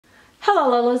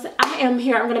Hello Lolas, I am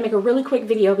here. I'm gonna make a really quick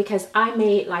video because I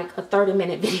made like a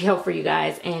 30-minute video for you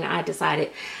guys and I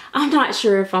decided I'm not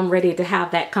sure if I'm ready to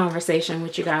have that conversation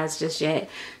with you guys just yet.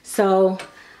 So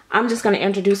I'm just gonna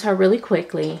introduce her really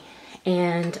quickly,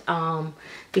 and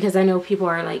because I know people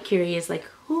are like curious, like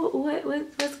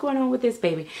what's going on with this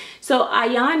baby. So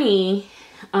Iyani,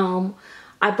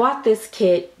 I bought this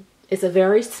kit. It's a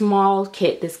very small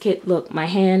kit. This kit, look, my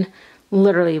hand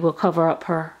literally will cover up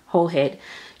her whole head.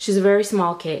 She's a very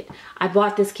small kit. I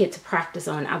bought this kit to practice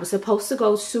on. I was supposed to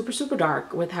go super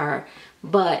dark with her,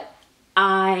 but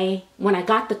when I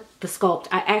got the sculpt,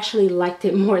 I actually liked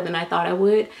it more than I thought I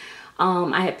would.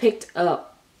 I had picked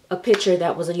up a picture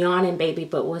that was a yawning baby,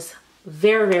 but was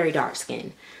very dark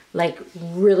skin, like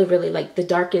really like the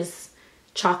darkest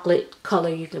chocolate color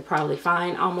you could probably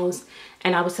find almost.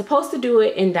 And I was supposed to do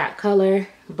it in that color,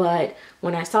 but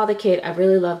when I saw the kit, I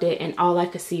really loved it, and all I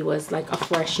could see was like a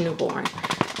fresh newborn.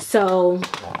 So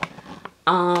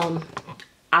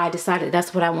I decided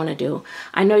that's what I want to do.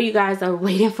 I know you guys are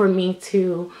waiting for me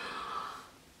to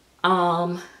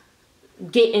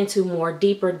get into more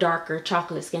deeper, darker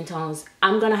chocolate skin tones.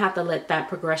 I'm gonna have to let that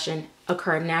progression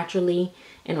occur naturally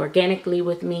and organically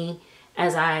with me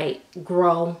as I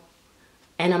grow,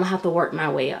 and I'm gonna have to work my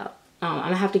way up. I'm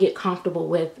gonna have to get comfortable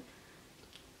with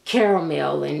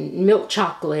caramel and milk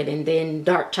chocolate, and then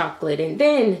dark chocolate, and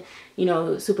then, you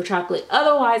know, super chocolate.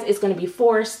 Otherwise it's going to be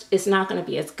forced. It's not going to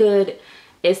be as good.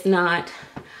 It's not.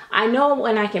 I know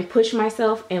when I can push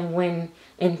myself and when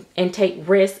and take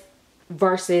risks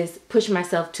versus push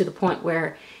myself to the point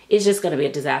where it's just going to be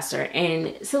a disaster.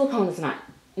 And silicone is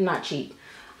not cheap.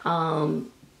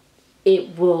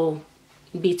 It will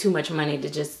be too much money to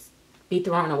just be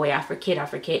thrown away after kit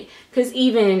after kit, because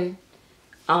even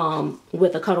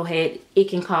with a cuddle head, it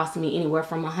can cost me anywhere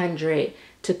from $100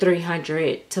 to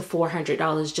 $300 to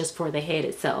 $400 just for the head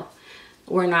itself.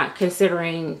 We're not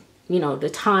considering, you know, the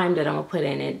time that I'm gonna put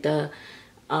in it, the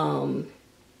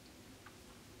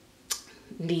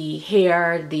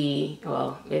hair,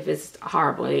 well, if it's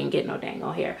horrible, it didn't get no dang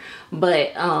on hair,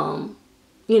 but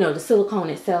you know, the silicone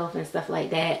itself and stuff like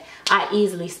that. I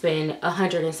easily spend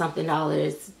 $100 and something,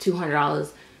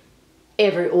 $200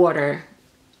 every order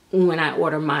when I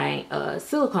order my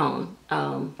silicone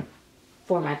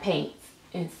for my paints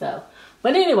and stuff.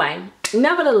 But anyway,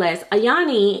 nevertheless,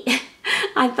 Iyani,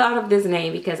 I thought of this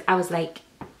name because I was like,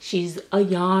 she's a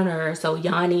yawner, so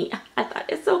Iyani. I thought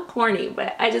it's so corny,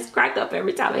 but I just crack up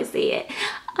every time I see it.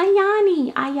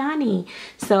 Iyani.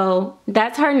 So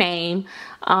that's her name.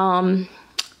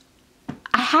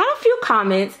 I had a few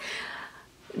comments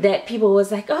that people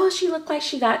was like, oh, she looked like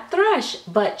she got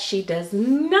threshed, but she does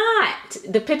not.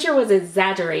 The picture was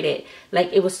exaggerated.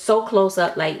 Like, it was so close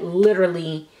up, like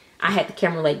literally I had the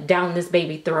camera like down this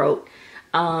baby throat.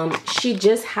 She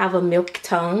just have a milk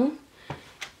tongue,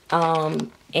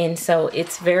 and so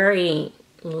it's very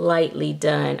lightly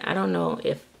done. I don't know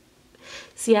if,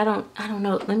 see, I don't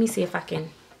know. Let me see if I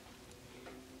can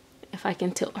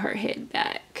tilt her head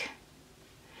back.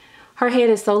 Her head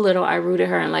is so little, I rooted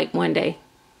her in like one day.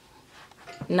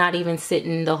 Not even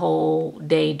sitting the whole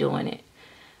day doing it.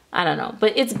 I don't know,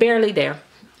 but it's barely there.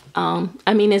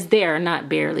 I mean, it's there, not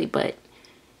barely, but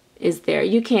it's there.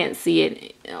 You can't see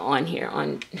it on here,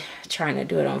 on trying to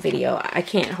do it on video. I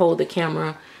can't hold the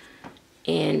camera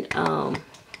and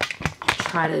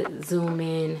try to zoom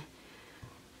in.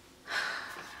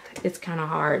 It's kind of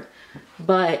hard,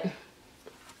 but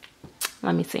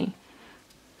let me see.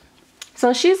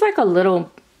 So she's like a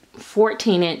little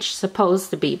 14-inch supposed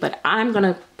to be, but I'm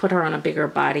gonna put her on a bigger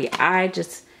body. I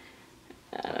don't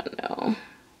know.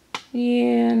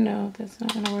 Yeah, no, that's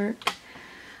not gonna work.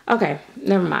 Okay,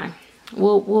 never mind.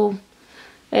 We'll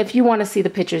if you want to see the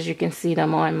pictures, you can see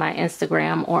them on my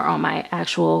Instagram or on my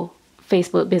actual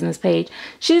Facebook business page.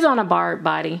 She's on a barred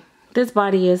body. This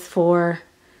body is for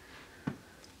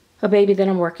a baby that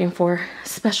I'm working for,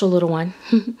 special little one.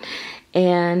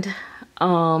 And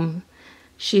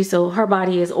so her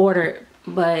body is ordered,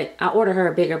 but I ordered her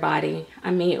a bigger body.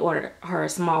 I may order her a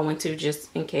small one too,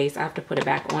 just in case I have to put it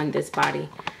back on this body.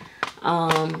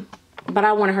 But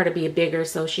I wanted her to be bigger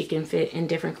so she can fit in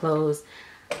different clothes.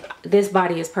 This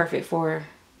body is perfect for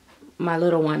my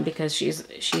little one because she's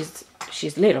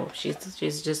little.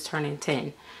 She's just turning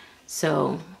 10.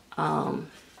 So you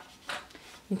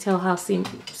can tell how too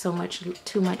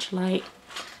much light.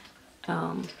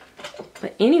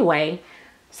 But anyway,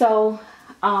 so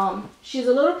she's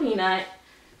a little peanut.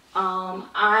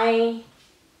 I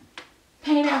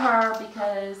painted her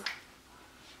because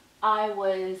I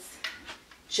was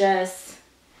just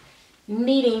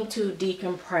needing to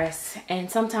decompress, and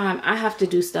sometimes I have to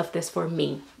do stuff that's for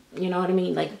me. You know what I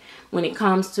mean? Like when it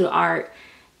comes to art,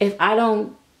 if I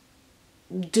don't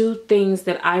do things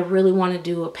that I really want to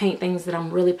do or paint things that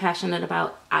I'm really passionate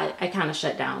about, I kind of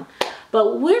shut down. But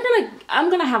I'm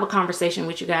gonna have a conversation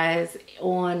with you guys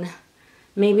on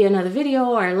maybe another video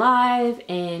or live,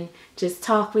 and just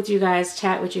talk with you guys,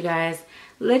 chat with you guys,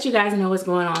 let you guys know what's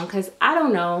going on, because I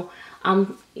don't know.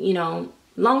 You know,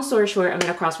 long story short, I'm at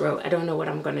a crossroad. I don't know what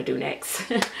I'm gonna do next.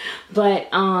 But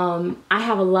I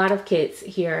have a lot of kits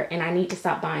here and I need to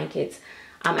stop buying kits.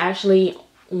 I'm actually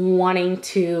wanting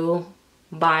to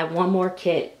buy one more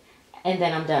kit and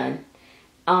then I'm done.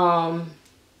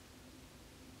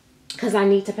 Because I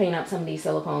need to paint up some of these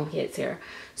silicone kits here.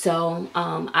 So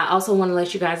I also want to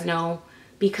let you guys know,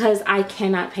 because I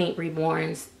cannot paint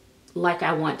reborns like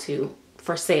I want to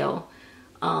for sale,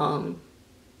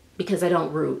 because I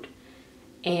don't root.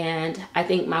 And I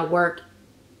think my work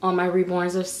on my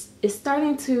reborns is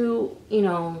starting to, you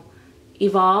know,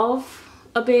 evolve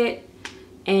a bit.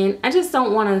 And I just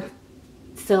don't want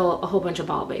to sell a whole bunch of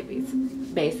ball babies,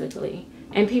 basically.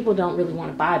 And people don't really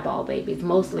want to buy ball babies,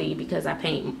 mostly because I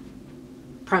paint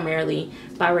primarily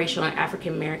biracial and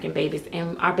African American babies,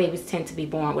 and our babies tend to be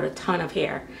born with a ton of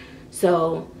hair.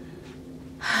 So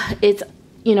it's,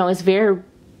 you know, it's very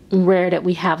rare that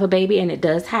we have a baby, and it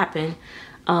does happen,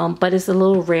 but it's a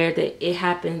little rare that it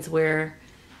happens where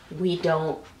we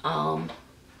don't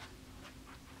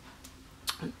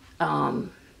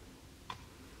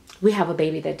we have a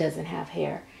baby that doesn't have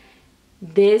hair.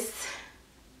 This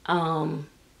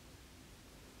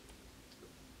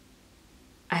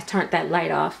I turned that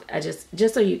light off. I just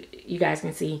so you guys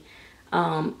can see.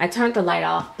 I turned the light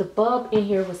off. The bulb in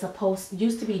here was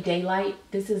used to be daylight.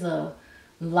 This is a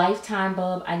lifetime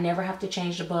bulb. I never have to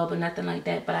change the bulb or nothing like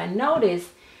that. But I noticed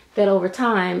that over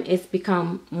time it's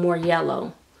become more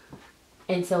yellow.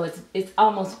 And so it's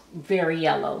almost very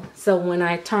yellow. So when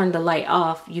I turn the light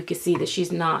off, you can see that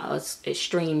she's not an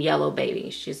extreme yellow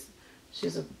baby. She's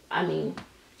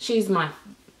my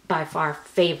by far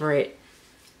favorite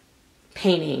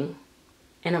painting.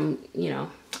 And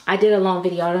I did a long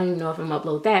video. I don't even know if I'm gonna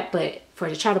upload that, but for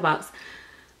the Chatterbox,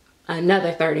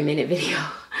 another 30-minute video.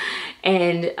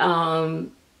 And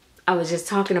I was just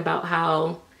talking about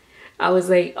how I was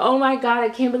like, oh my God, I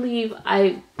can't believe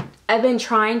I've been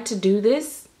trying to do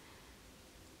this.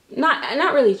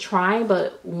 Not really trying,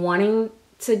 but wanting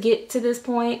to get to this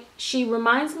point. She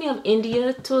reminds me of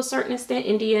India to a certain extent,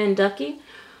 India and Ducky.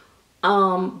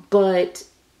 But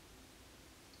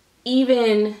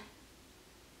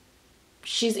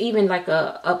she's even like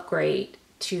a upgrade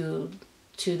to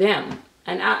them.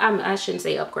 And I shouldn't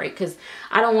say upgrade, because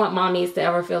I don't want mommies to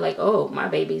ever feel like, oh, my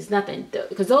baby's nothing,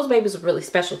 because those babies are really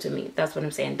special to me. That's what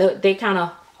I'm saying. They kind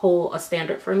of hold a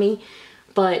standard for me.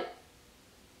 But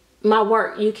my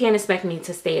work, you can't expect me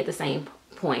to stay at the same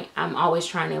point. I'm always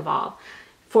trying to evolve.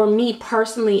 For me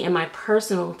personally, in my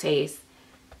personal taste,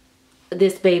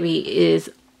 this baby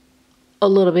is a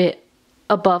little bit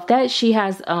above that. She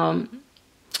has I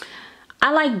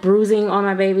like bruising on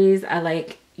my babies. I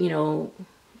like,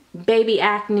 baby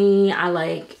acne. I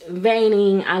like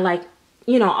veining. I like,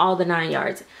 all the 9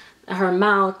 yards. Her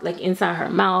mouth, like inside her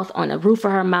mouth, on the roof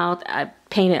of her mouth, I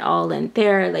painted all in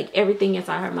there. Like everything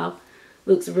inside her mouth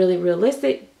looks really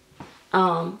realistic.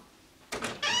 You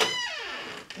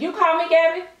call me,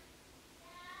 Gabby?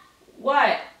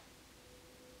 What?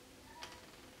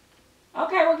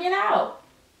 Okay, well, get out.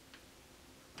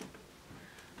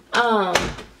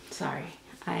 Sorry.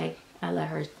 I let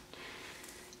her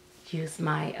use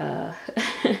my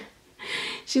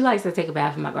she likes to take a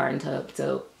bath in my garden tub,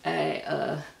 so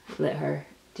I let her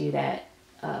do that.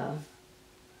 And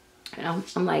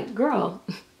I'm like, girl,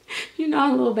 you're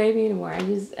not a little baby anymore.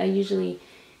 I usually,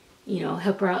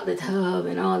 help her out the tub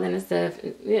and all that stuff.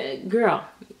 Girl,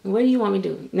 what do you want me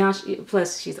to do now?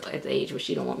 Plus she's at the age where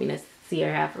she don't want me to see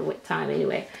her half her time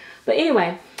anyway. But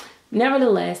anyway,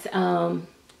 nevertheless,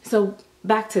 so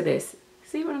back to this.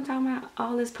 See what I'm talking about?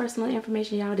 All this personal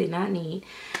information y'all did not need.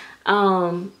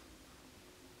 But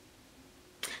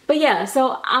yeah,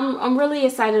 so I'm really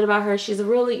excited about her. She's a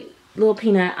really little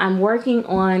peanut. I'm working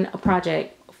on a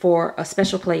project for a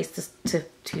special place to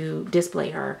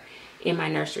display her in my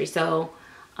nursery. So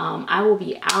I will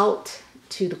be out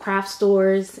to the craft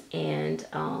stores and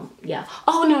yeah.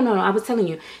 Oh no, I was telling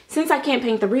you, since I can't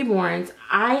paint the reborns,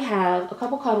 I have a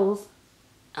couple cuddles.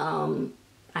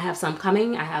 I have some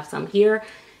coming. I have some here.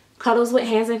 Cuddles with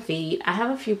hands and feet. I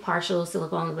have a few partial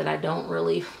silicones, but I don't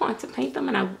really want to paint them,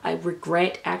 and I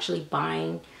regret actually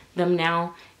buying them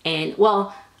now. And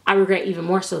well, I regret even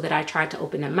more so that I tried to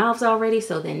open their mouths already,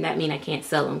 so then that means I can't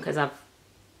sell them because I've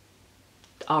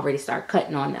already started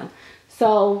cutting on them.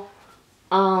 So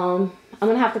I'm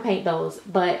gonna have to paint those,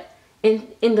 but in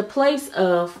the place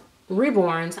of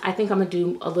reborns, I think I'm gonna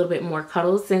do a little bit more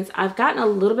cuddles since I've gotten a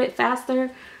little bit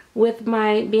faster with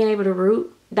my being able to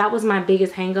root. That was my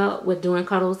biggest hang up with doing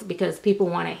cuddles because people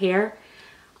wanted hair.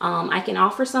 I can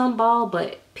offer some ball,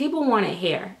 but people wanted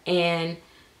hair, and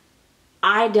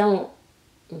I don't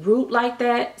root like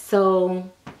that, so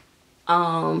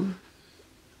I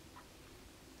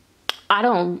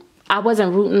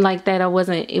wasn't rooting like that.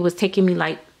 It was taking me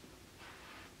like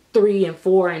 3 and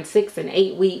 4 and 6 and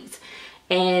 8 weeks.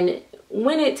 And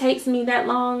when it takes me that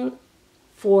long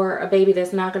for a baby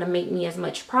that's not going to make me as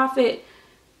much profit,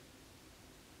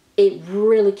 it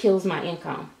really kills my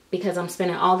income because I'm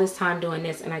spending all this time doing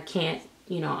this and I can't,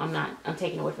 you know, I'm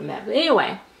taking away from that. But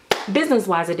anyway, business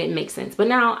wise, it didn't make sense. But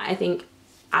now I think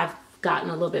I've gotten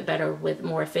a little bit better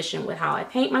more efficient with how I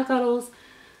paint my cuddles.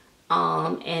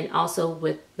 And also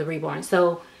with the reborn.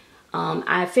 So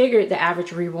I figured the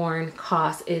average reborn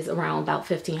cost is around about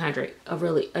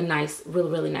 $1,500. A nice,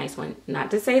 really nice one.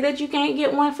 Not to say that you can't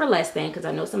get one for less than, because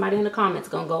I know somebody in the comments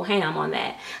gonna go ham on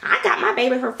that. I got my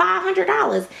baby for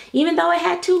 $500, even though it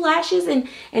had 2 lashes and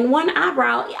 1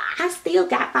 eyebrow. I still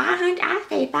got $500. I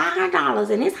paid $500,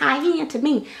 and it's high end to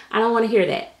me. I don't want to hear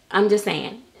that. I'm just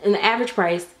saying, and the average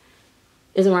price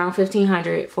is around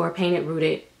 $1,500 for a painted,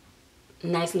 rooted,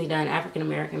 nicely done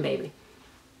African-American baby.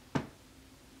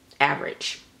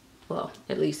 Average. Well,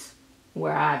 at least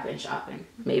where I've been shopping.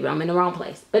 Maybe I'm in the wrong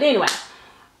place. But anyway,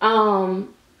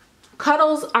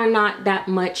 cuddles are not that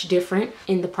much different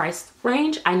in the price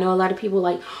range. I know a lot of people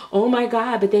like, oh my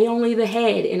God, but they only the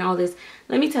head and all this.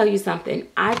 Let me tell you something.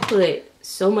 I put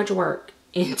so much work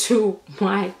into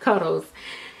my cuddles.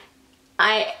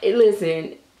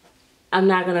 Listen, I'm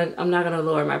not gonna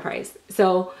lower my price.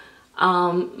 So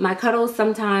my cuddles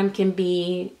sometimes can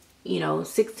be, you know,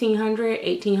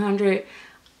 $1,600, $1,800.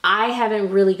 I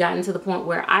haven't really gotten to the point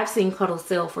where I've seen cuddles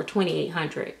sell for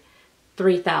 $2,800,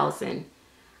 $3,000.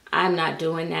 I'm not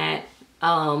doing that.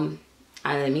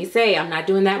 Let me say, I'm not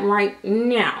doing that right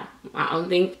now. I don't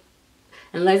think,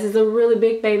 unless it's a really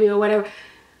big baby or whatever.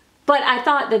 But I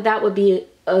thought that would be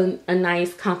a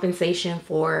nice compensation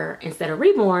for, instead of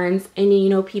reborns. And you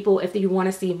know, people, if you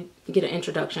want to get an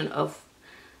introduction of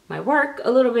my work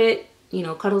a little bit, you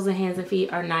know, cuddles and hands and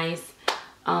feet are nice.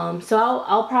 So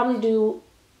I'll probably do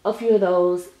a few of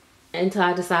those until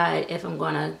I decide if I'm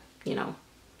gonna, you know,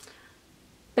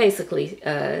 basically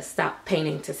stop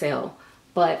painting to sell.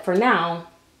 But for now,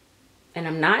 and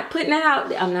I'm not putting that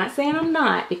out, I'm not saying I'm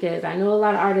not, because I know a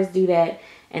lot of artists do that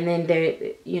and then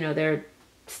they're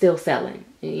still selling.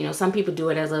 You know, some people do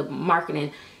it as a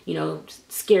marketing, you know,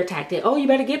 scare tactic. Oh, you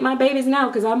better get my babies now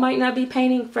because I might not be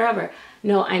painting forever.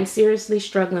 No, I'm seriously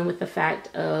struggling with the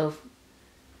fact of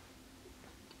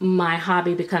my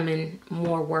hobby becoming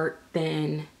more work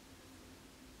than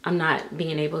I'm not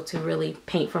being able to really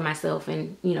paint for myself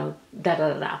and, you know,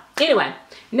 Anyway,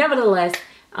 nevertheless,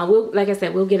 like I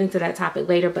said, we'll get into that topic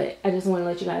later, but I just want to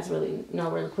let you guys really know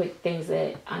really quick things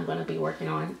that I'm going to be working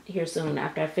on here soon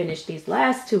after I finish these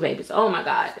last 2 babies. Oh my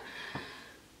God.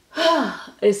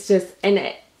 It's just,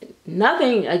 and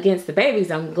nothing against the babies.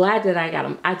 I'm glad that I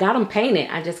got them painted.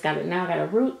 I just got to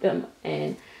root them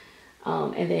and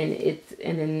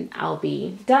then I'll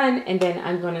be done, and then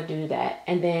I'm going to do that.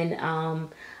 And then,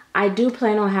 I do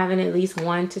plan on having at least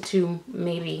 1 to 2,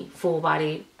 maybe full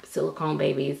body silicone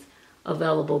babies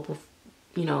available,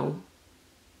 you know,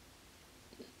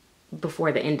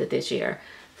 before the end of this year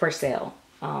for sale.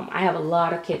 I have a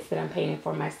lot of kits that I'm painting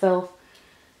for myself,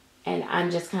 and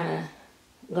I'm just kind of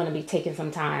going to be taking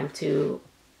some time to,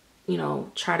 you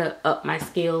know, try to up my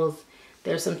skills.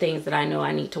 There's some things that I know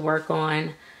I need to work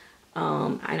on,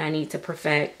 and I need to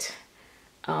perfect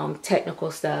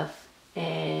technical stuff,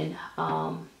 and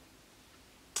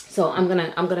so I'm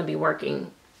gonna be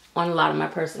working on a lot of my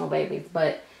personal babies.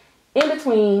 But in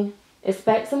between,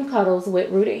 expect some cuddles with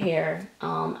rooted hair.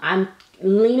 I'm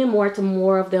leaning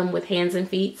more of them with hands and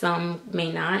feet. Some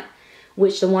may not,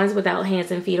 which the ones without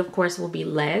hands and feet, of course, will be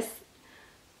less,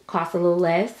 cost a little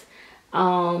less.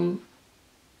 But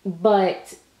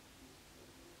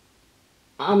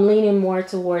I'm leaning more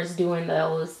towards doing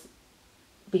those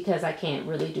because I can't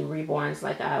really do reborns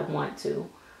like I want to.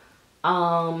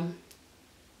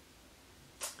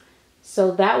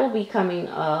 So that will be coming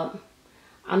up.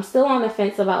 I'm still on the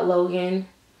fence about Logan.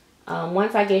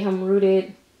 Once I get him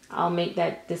rooted, I'll make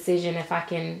that decision if I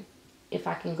can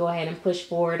go ahead and push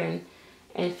forward and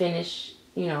finish,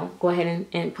 you know, go ahead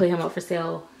and put him up for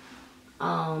sale.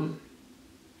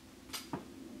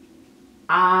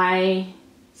 I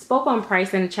spoke on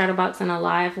price in Chatterbox in a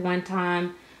live one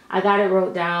time. I got it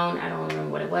wrote down. I don't remember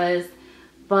what it was,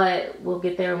 but we'll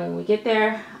get there when we get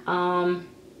there.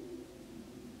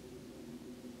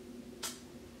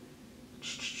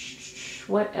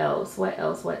 What else? I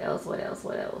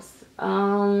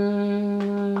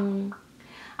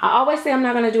always say I'm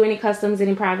not going to do any customs,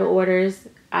 any private orders.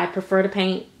 I prefer to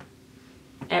paint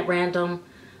at random.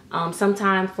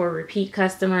 Sometimes for repeat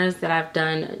customers that I've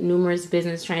done numerous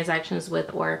business transactions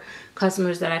with, or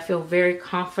customers that I feel very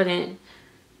confident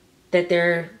that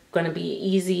they're going to be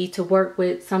easy to work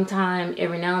with. Sometime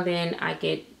every now and then I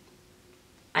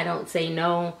don't say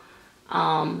no.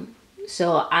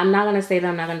 So I'm not going to say that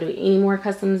I'm not going to do any more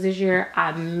customs this year.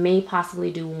 I may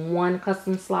possibly do one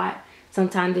custom slot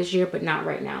sometime this year, but not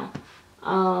right now.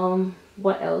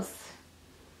 What else?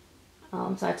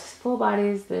 So I just full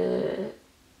bodies, the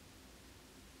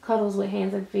cuddles with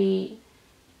hands and feet.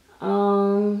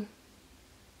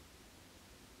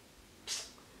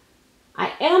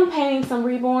 I am painting some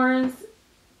reborns,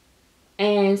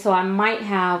 and so I might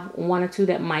have one or two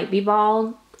that might be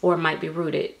bald or might be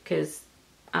rooted, because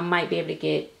I might be able to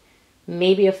get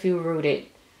maybe a few rooted.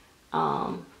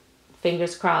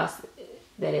 Fingers crossed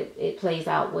that it plays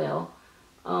out well.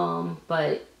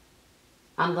 But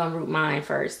I'm gonna root mine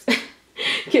first.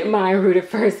 Get mine rooted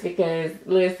first, because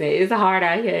listen, it's hard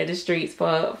out here in the streets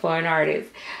for an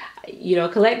artist. You know,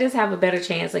 collectors have a better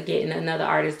chance of getting another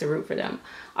artist to root for them.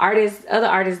 Other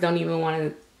artists don't even want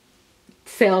to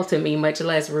sell to me, much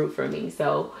less root for me.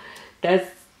 So that's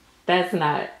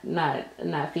not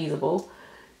feasible.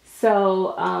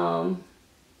 So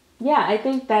yeah, I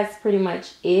think that's pretty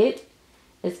much it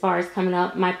as far as coming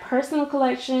up. My personal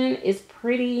collection is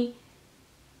pretty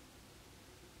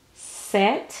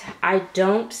set. I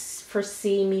don't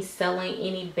foresee me selling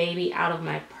any baby out of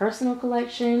my personal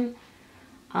collection.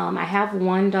 I have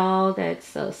one doll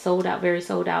that's sold out, very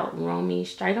sold out, Romy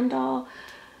Striatum doll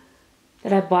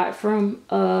that I bought from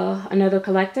another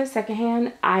collector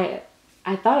secondhand. I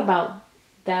thought about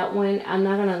that one. I'm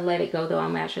not gonna let it go though.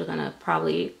 I'm actually gonna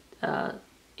probably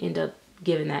end up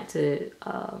giving that to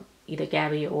either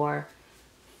Gabby or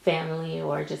family,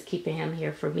 or just keeping him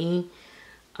here for me.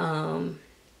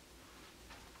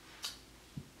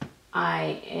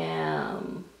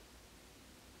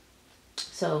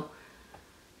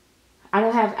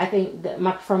 I think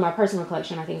that for my personal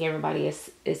collection, I think everybody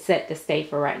is set to stay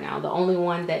for right now. The only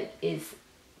one that is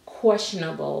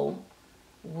questionable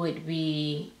would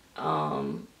be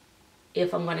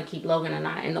if I'm going to keep Logan or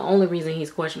not. And the only reason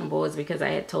he's questionable is because I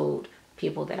had told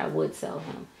people that I would sell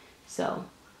him. So,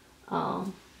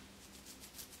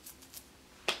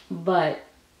 but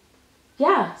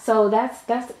yeah, so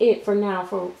that's it for now,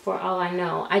 for all I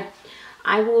know.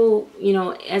 I will, you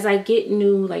know, as I get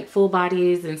new like full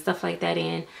bodies and stuff like that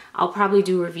in, I'll probably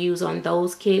do reviews on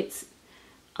those kits.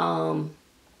 And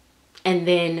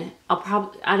then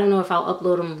I don't know if I'll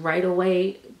upload them right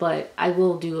away, but I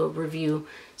will do a review.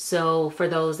 So for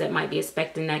those that might be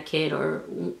expecting that kit or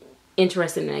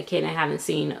interested in that kit and haven't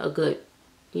seen a good,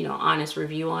 you know, honest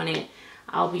review on it,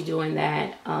 I'll be doing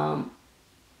that.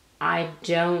 I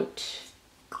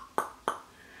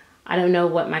don't know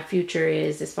what my future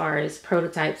is as far as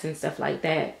prototypes and stuff like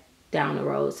that down the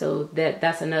road. So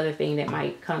that's another thing that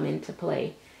might come into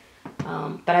play.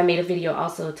 But I made a video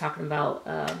also talking about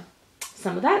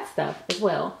some of that stuff as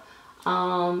well.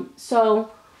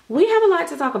 So we have a lot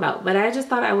to talk about, but I just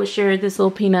thought I would share this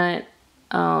little peanut.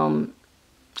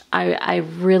 I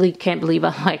really can't believe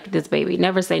I like this baby.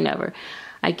 Never say never.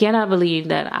 I cannot believe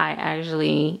that I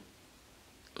actually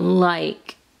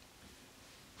like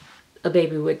a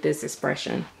baby with this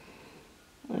expression.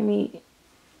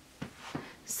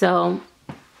 So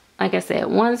like I said,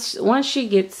 once she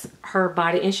gets her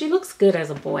body, and she looks good as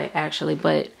a boy actually,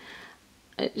 but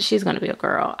she's gonna be a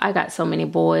girl. I got so many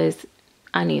boys,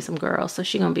 I need some girls. So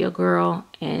she's gonna be a girl,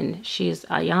 and she's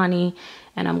Iyani,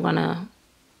 and I'm gonna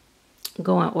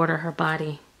go and order her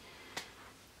body.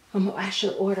 I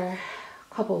should order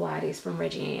a couple bodies from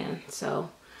Reggie Ann.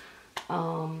 So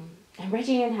and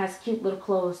Reggie Ann has cute little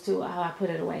clothes too. How I put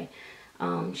it away.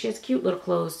 She has cute little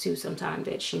clothes too sometimes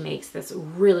that she makes that's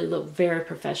really look very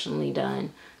professionally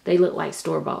done. They look like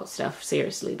store-bought stuff.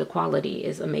 Seriously, the quality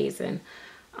is amazing.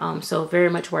 So very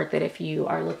much worth it if you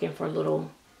are looking for little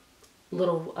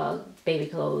baby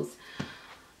clothes.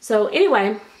 So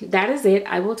anyway, that is it.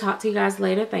 I will talk to you guys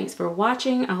later. Thanks for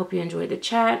watching. I hope you enjoyed the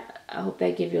chat. I hope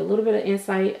that gives you a little bit of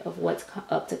insight of what's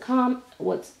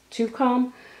what's to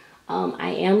come.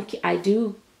 I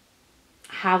do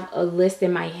have a list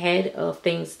in my head of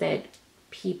things that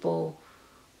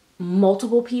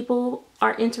multiple people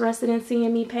are interested in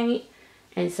seeing me paint.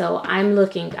 And so I'm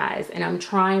looking, guys, and I'm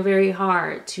trying very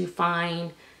hard to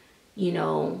find, you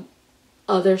know,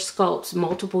 other sculpts,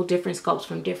 multiple different sculpts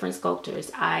from different sculptors.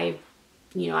 I've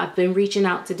been reaching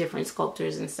out to different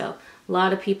sculptors and stuff. A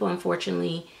lot of people,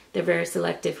 unfortunately, they're very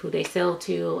selective who they sell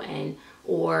to, and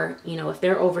or if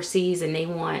they're overseas and they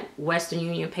want Western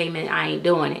Union payment, I ain't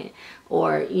doing it.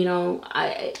 Or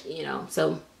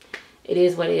so it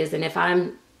is what it is. And if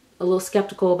I'm a little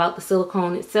skeptical about the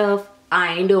silicone itself,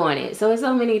 I ain't doing it. So there's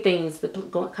so many things that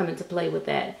come into play with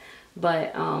that.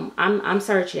 But I'm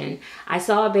searching. I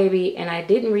saw a baby, and I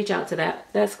didn't reach out to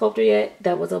that sculptor yet.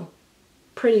 That was a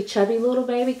pretty chubby little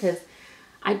baby, because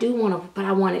I do want to, but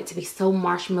I want it to be so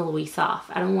marshmallowy soft.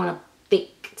 I don't want a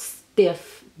thick,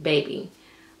 stiff baby.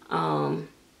 But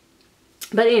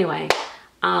anyway,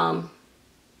 I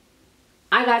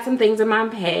got some things in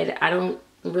my head. I don't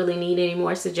really need any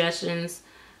more suggestions.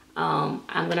 I'm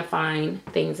gonna find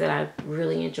things that I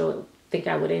really think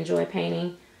I would enjoy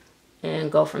painting,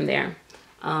 and go from there.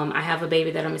 I have a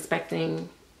baby that I'm expecting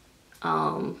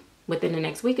within the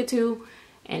next week or two,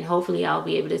 and hopefully I'll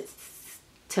be able to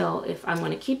tell if I'm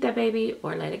going to keep that baby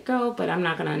or let it go. But I'm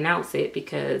not going to announce it,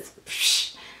 because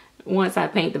once I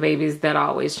paint the babies, that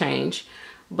always change.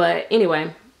 But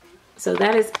anyway, so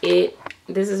that is it.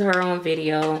 This is her own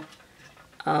video.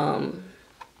 Trying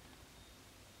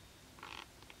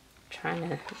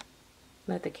to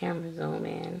let the camera zoom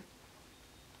in.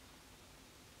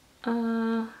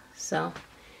 So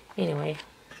anyway,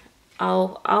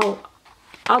 I'll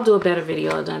do a better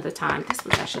video another time. This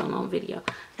was actually a long video.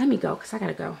 Let me go, because I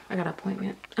gotta go. I got an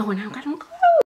appointment. Oh, and I got on clothes.